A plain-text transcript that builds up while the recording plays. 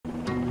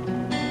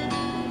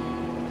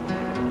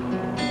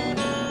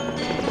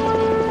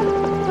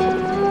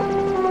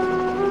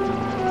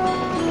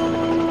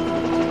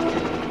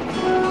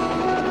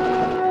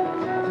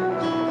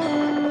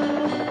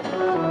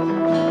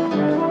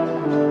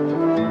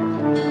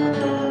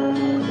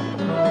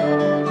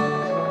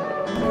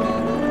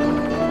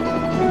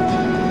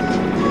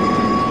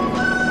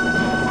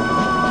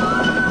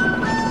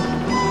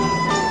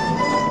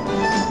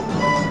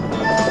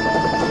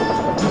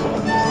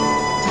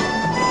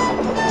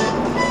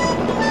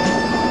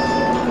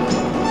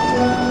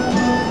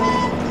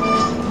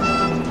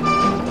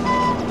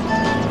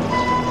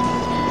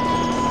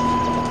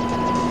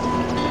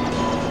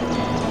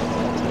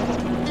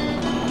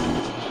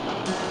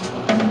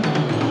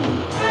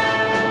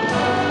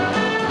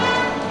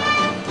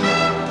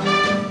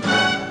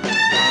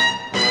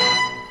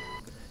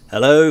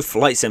Hello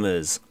flight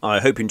simmers,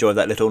 I hope you enjoyed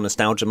that little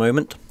nostalgia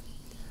moment.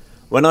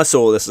 When I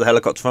saw this as a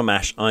helicopter from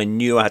MASH, I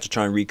knew I had to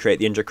try and recreate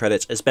the intro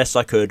credits as best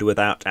I could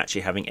without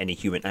actually having any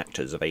human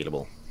actors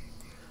available.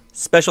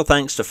 Special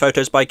thanks to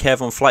photos by Kev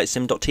on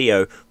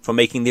flightsim.to for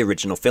making the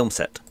original film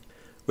set.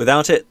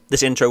 Without it,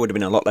 this intro would have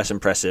been a lot less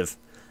impressive.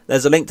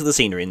 There's a link to the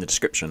scenery in the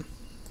description.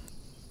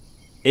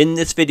 In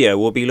this video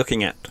we'll be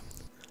looking at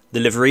the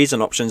liveries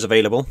and options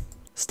available,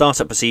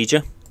 startup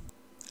procedure,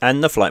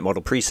 and the flight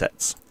model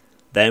presets.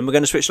 Then we're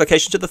going to switch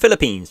location to the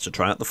Philippines to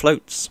try out the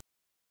floats.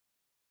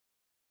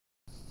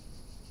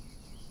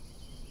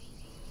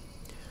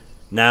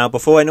 Now,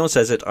 before anyone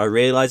says it, I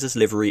realise this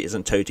livery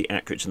isn't totally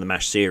accurate to the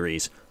MASH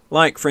series,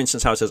 like for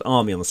instance how it says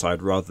Army on the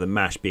side rather than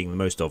MASH being the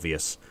most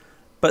obvious,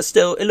 but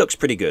still it looks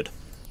pretty good.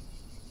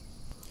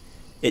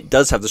 It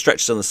does have the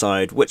stretchers on the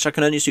side, which I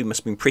can only assume must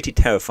have been pretty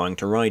terrifying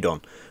to ride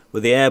on,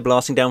 with the air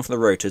blasting down from the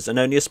rotors and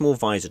only a small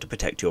visor to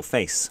protect your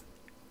face.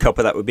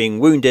 Couple that with being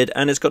wounded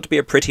and it's got to be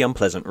a pretty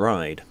unpleasant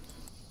ride.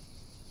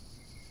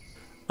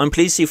 I'm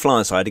pleased to see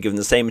FlyInside are given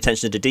the same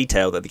attention to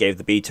detail that they gave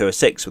the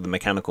B-206 with the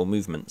mechanical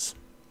movements.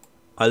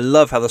 I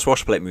love how the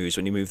swash plate moves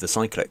when you move the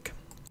cyclic.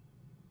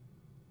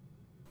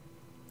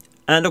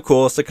 And of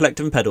course the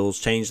collective and pedals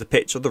change the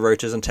pitch of the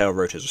rotors and tail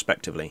rotors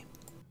respectively.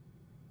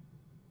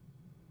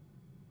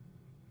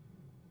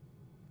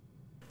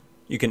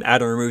 You can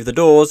add and remove the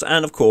doors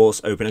and of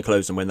course open and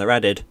close them when they're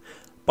added.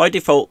 By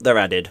default they're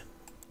added,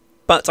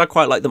 but I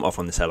quite like them off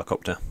on this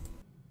helicopter.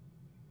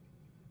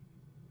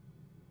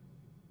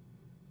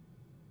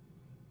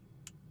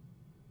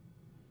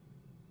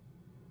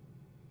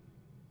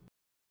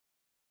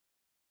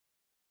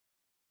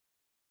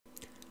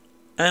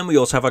 And we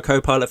also have our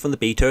co-pilot from the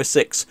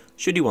B-206,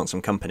 should you want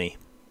some company.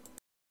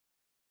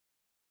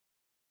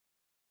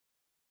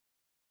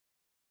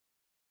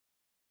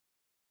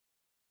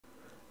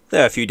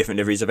 There are a few different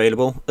liveries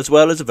available, as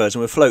well as a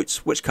version with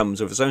floats, which comes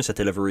with its own set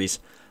of liveries.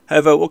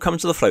 However, we'll come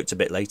to the floats a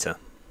bit later.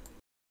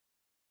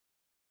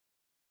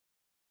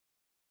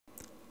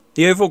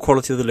 The overall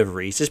quality of the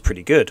liveries is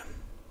pretty good,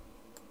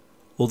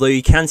 although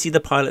you can see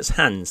the pilot's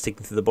hands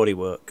sticking through the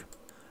bodywork,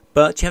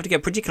 but you have to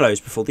get pretty close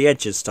before the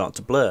edges start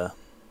to blur.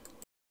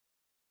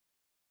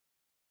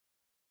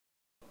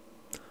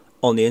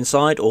 On the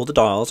inside, all the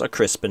dials are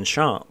crisp and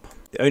sharp.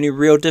 The only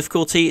real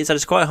difficulty is that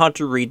it's quite hard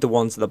to read the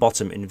ones at the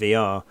bottom in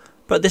VR,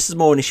 but this is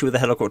more an issue with the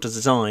helicopter's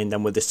design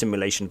than with the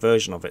simulation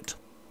version of it.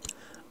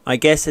 I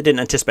guess they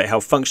didn't anticipate how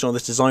functional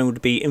this design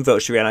would be in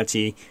virtual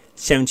reality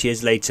 70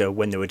 years later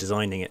when they were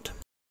designing it.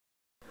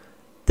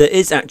 There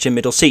is actually a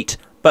middle seat,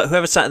 but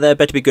whoever sat there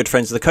better be good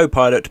friends with the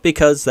co-pilot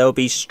because they'll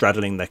be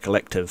straddling their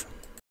collective.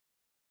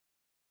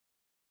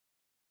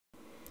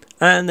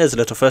 And there's a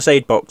little first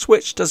aid box,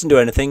 which doesn't do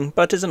anything,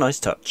 but is a nice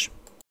touch.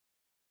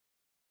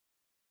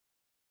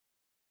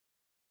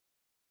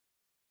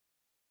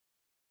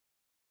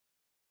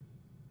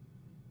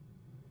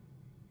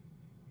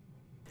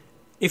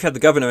 If you have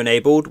the governor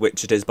enabled,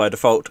 which it is by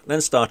default,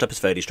 then startup is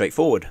fairly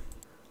straightforward.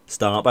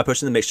 Start by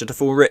pushing the mixture to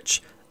full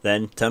rich,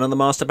 then turn on the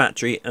master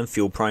battery and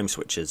fuel prime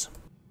switches.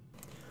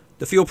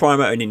 The fuel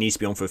primer only needs to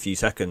be on for a few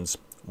seconds.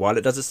 While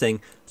it does its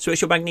thing, switch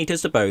your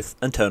magnetos to both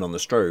and turn on the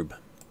strobe.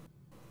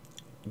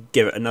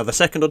 Give it another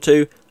second or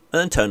two and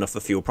then turn off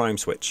the fuel prime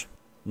switch.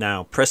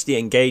 Now press the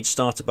engage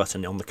starter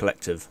button on the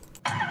collective.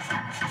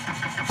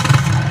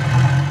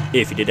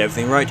 If you did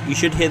everything right, you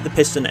should hear the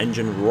piston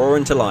engine roar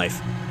into life,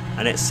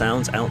 and it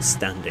sounds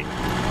outstanding.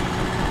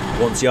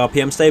 Once the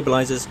RPM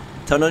stabilises,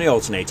 turn on the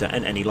alternator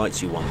and any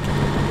lights you want.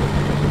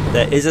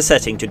 There is a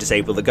setting to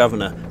disable the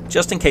governor,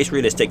 just in case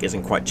realistic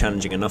isn't quite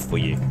challenging enough for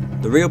you.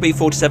 The real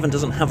B-47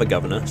 doesn't have a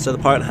governor, so the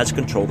pilot has to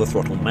control the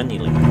throttle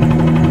manually.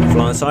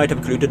 FlyInside have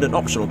included an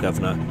optional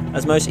governor,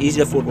 as most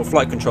easily affordable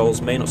flight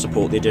controls may not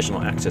support the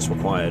additional access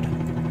required.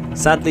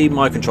 Sadly,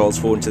 my controls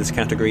fall into this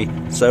category,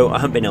 so I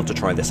haven't been able to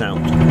try this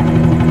out.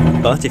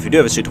 But if you do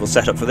have a suitable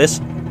setup for this,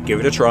 give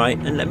it a try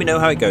and let me know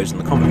how it goes in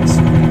the comments.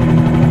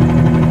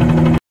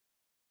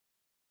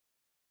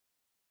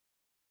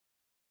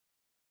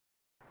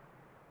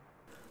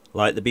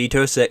 Like the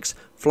B-206,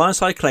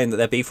 FlyInside claim that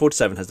their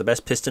B-47 has the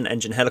best piston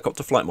engine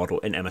helicopter flight model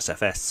in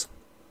MSFS.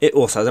 It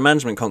also has a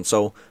management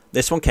console.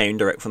 This one came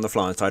direct from the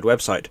FlyInside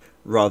website,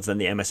 rather than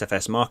the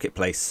MSFS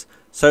marketplace,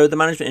 so the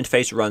management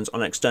interface runs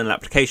on an external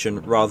application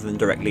rather than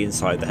directly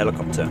inside the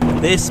helicopter.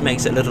 This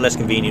makes it a little less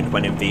convenient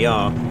when in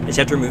VR, as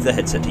you have to remove the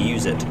headset to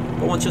use it,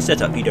 but once you're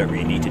set up you don't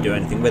really need to do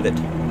anything with it.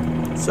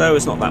 So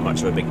it's not that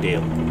much of a big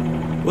deal.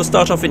 We'll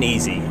start off in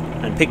easy,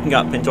 and picking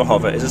up into a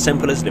hover is as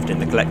simple as lifting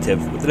the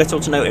collective, with little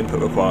to no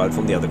input required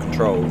from the other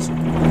controls.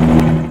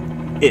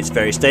 It's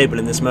very stable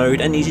in this mode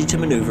and easy to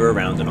manoeuvre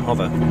around in a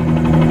hover.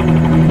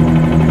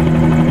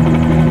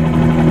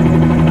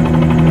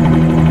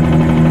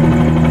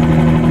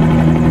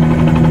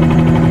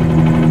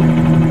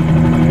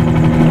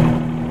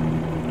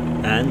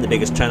 And the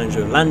biggest challenge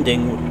with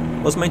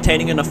landing was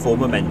maintaining enough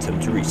forward momentum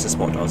to reach the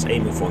spot I was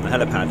aiming for on the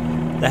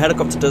helipad. The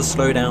helicopter does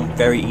slow down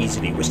very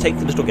easily, which takes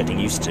a little getting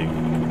used to.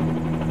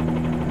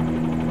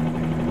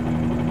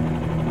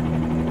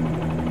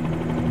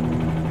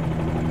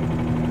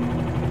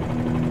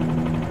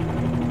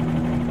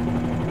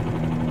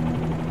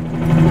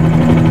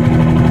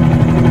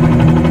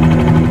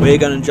 We're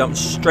going to jump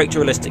straight to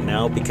realistic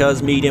now,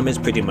 because medium is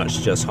pretty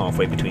much just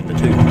halfway between the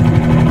two.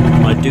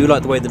 I do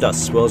like the way the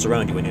dust swirls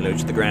around you when you load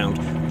to the ground.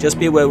 Just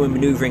be aware when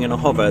manoeuvring in a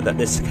hover that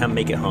this can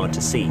make it hard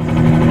to see.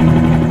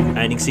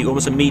 And you can see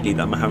almost immediately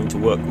that I'm having to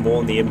work more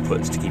on the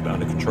inputs to keep it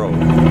under control.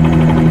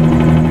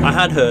 I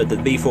had heard that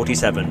the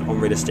B-47 on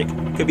realistic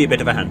could be a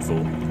bit of a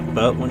handful,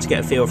 but once you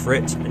get a feel for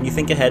it and you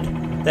think ahead,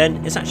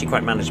 then it's actually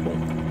quite manageable.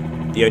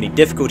 The only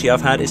difficulty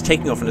I've had is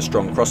taking off in a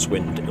strong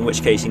crosswind, in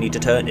which case you need to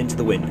turn into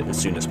the wind as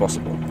soon as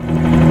possible.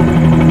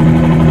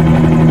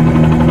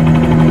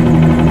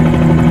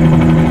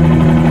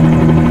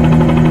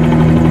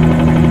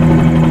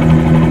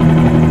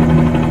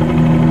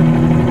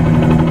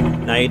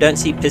 Now, you don't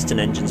see piston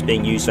engines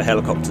being used for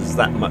helicopters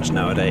that much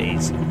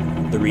nowadays.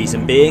 The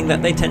reason being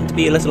that they tend to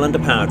be a little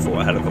underpowered for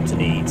what a helicopter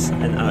needs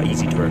and are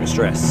easy to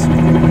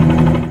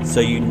overstress.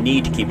 So you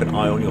need to keep an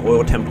eye on your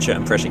oil temperature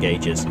and pressure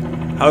gauges.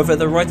 However,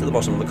 they're right at the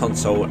bottom of the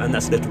console, and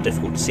that's a little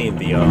difficult to see in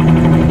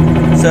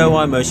VR. So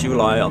I mostly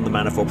rely on the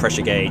manifold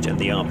pressure gauge and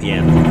the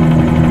RPM.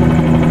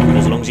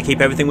 As long as you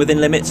keep everything within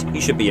limits, you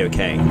should be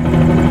okay.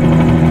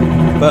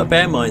 But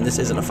bear in mind, this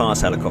isn't a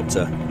fast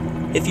helicopter.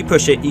 If you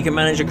push it, you can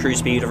manage a cruise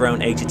speed of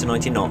around 80 to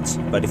 90 knots,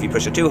 but if you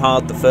push it too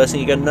hard, the first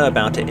thing you're going to know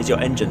about it is your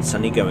engine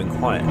suddenly going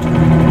quiet.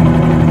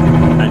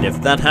 And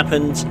if that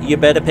happens, you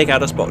better pick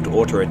out a spot to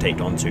auto-rotate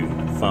onto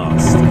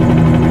fast.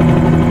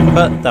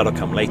 But that'll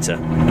come later.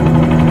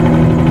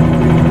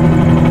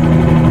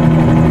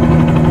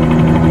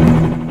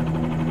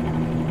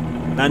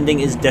 Landing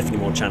is definitely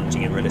more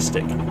challenging in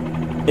realistic.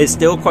 It's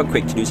still quite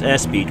quick to lose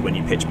airspeed when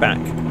you pitch back,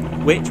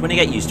 which when you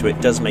get used to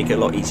it does make it a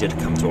lot easier to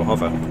come to a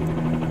hover.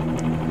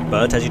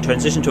 But as you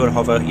transition to a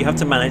hover, you have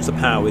to manage the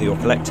power with your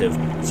collective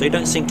so you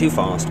don't sink too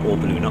fast or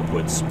balloon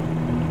upwards.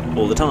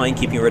 All the time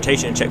keeping your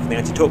rotation in check with the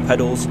anti-torque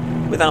pedals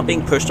without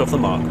being pushed off the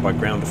mark by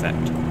ground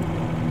effect.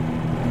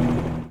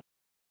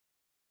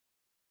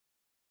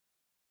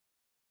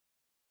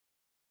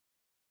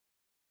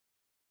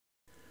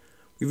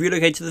 We've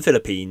relocated to the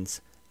Philippines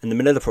and the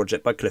Manila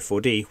project by Cliff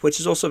 4D, which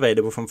is also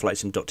available from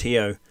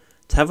flightsim.to,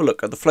 to have a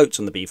look at the floats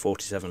on the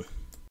B-47.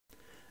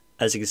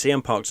 As you can see,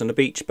 I'm parked on the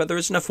beach, but there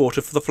isn't enough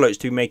water for the floats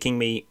to be making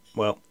me,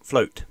 well,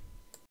 float.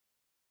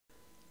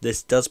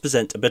 This does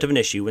present a bit of an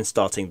issue when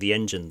starting the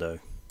engine though.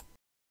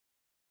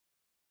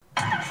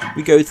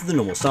 We go through the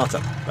normal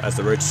startup, but as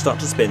the rotors start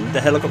to spin,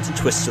 the helicopter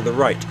twists to the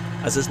right,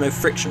 as there's no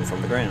friction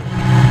from the ground.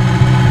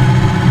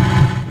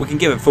 We can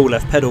give it full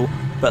left pedal,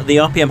 but the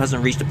RPM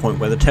hasn't reached a point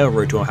where the tail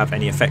rotor will have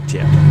any effect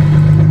yet.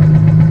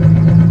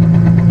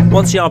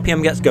 Once the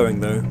RPM gets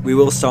going though, we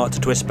will start to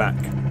twist back,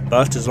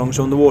 but as long as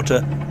we're on the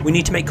water, we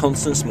need to make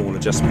constant small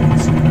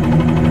adjustments.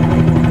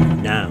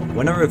 Now,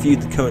 when I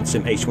reviewed the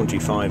Current-Sim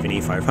H125 and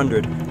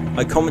E500,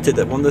 I commented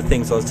that one of the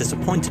things I was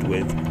disappointed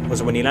with was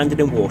that when you landed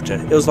in water,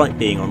 it was like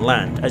being on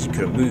land, as you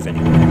couldn't move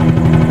anywhere.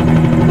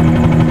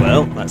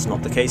 Well, that's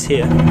not the case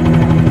here.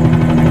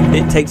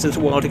 It takes a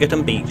little while to get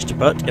unbeached,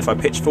 but if I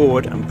pitch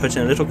forward and put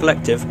in a little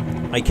collective,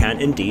 I can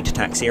indeed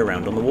taxi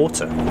around on the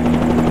water.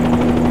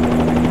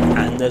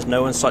 And there's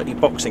no unsightly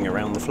boxing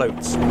around the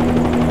floats.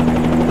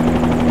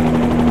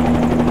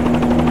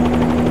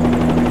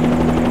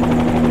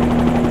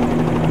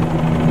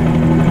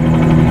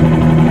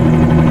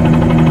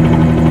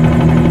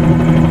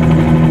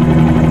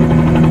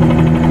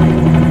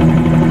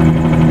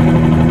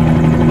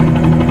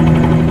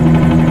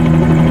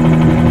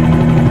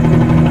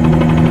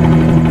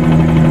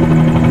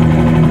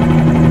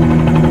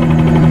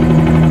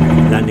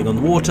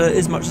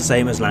 Is much the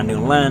same as landing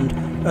on land,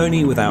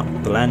 only without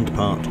the land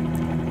part,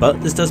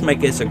 but this does make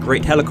this a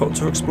great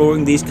helicopter for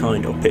exploring these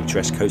kind of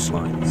picturesque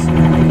coastlines.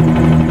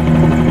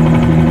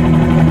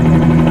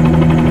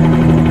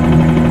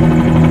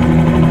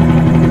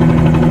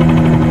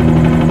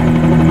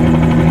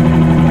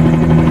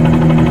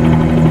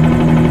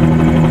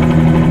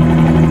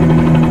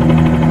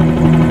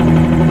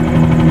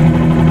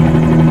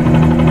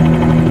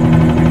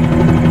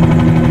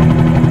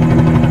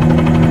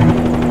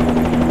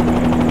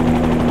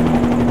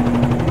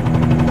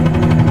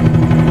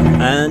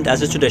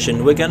 As a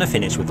tradition, we're going to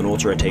finish with an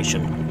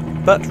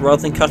auto-rotation, but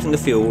rather than cutting the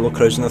fuel or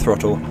closing the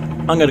throttle,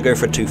 I'm going to go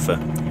for a twofer,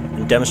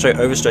 and demonstrate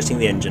overstressing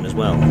the engine as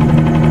well.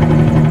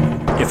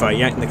 If I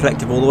yank the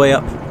collective all the way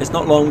up, it's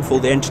not long before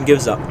the engine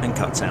gives up and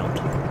cuts out.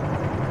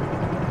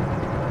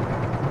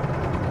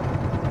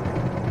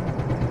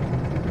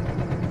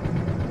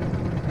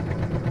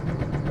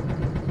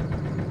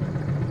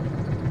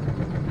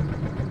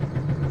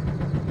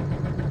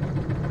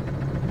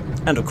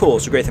 And of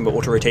course, the great thing about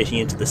auto-rotating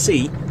into the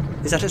sea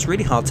is that it's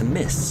really hard to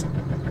miss.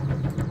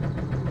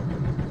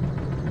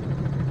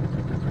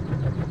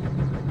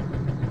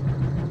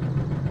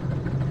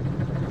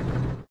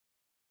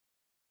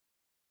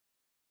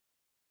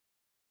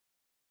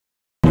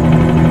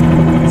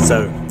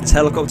 So, this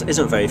helicopter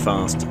isn't very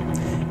fast.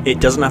 It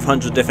doesn't have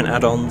hundreds of different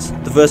add-ons,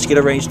 the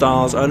vertical range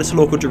dials are a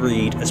little awkward to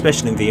read,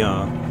 especially in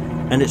VR,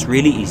 and it's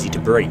really easy to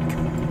break.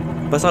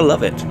 But I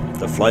love it.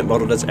 The flight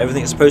model does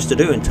everything it's supposed to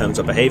do in terms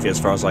of behaviour as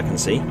far as I can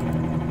see.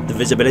 The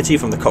visibility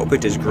from the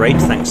cockpit is great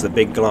thanks to the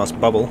big glass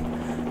bubble,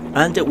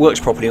 and it works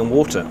properly on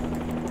water.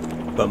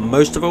 But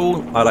most of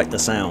all, I like the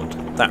sound.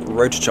 That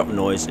rotor chop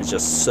noise is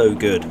just so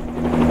good.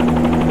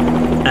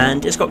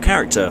 And it's got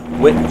character,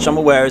 which I'm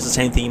aware is the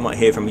same thing you might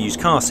hear from a used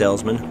car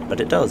salesman, but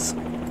it does.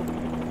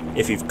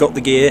 If you've got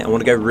the gear and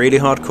want to go really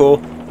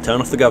hardcore,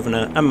 turn off the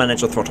governor and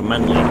manage the throttle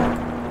manually.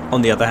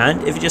 On the other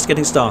hand, if you're just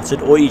getting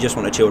started or you just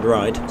want a chilled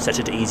ride, set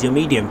it to easy or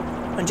medium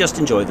and just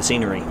enjoy the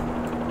scenery.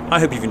 I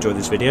hope you've enjoyed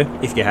this video.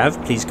 If you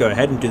have, please go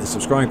ahead and do the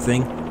subscribe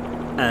thing.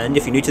 And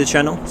if you're new to the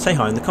channel, say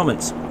hi in the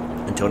comments.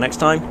 Until next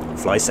time,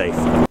 fly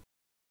safe.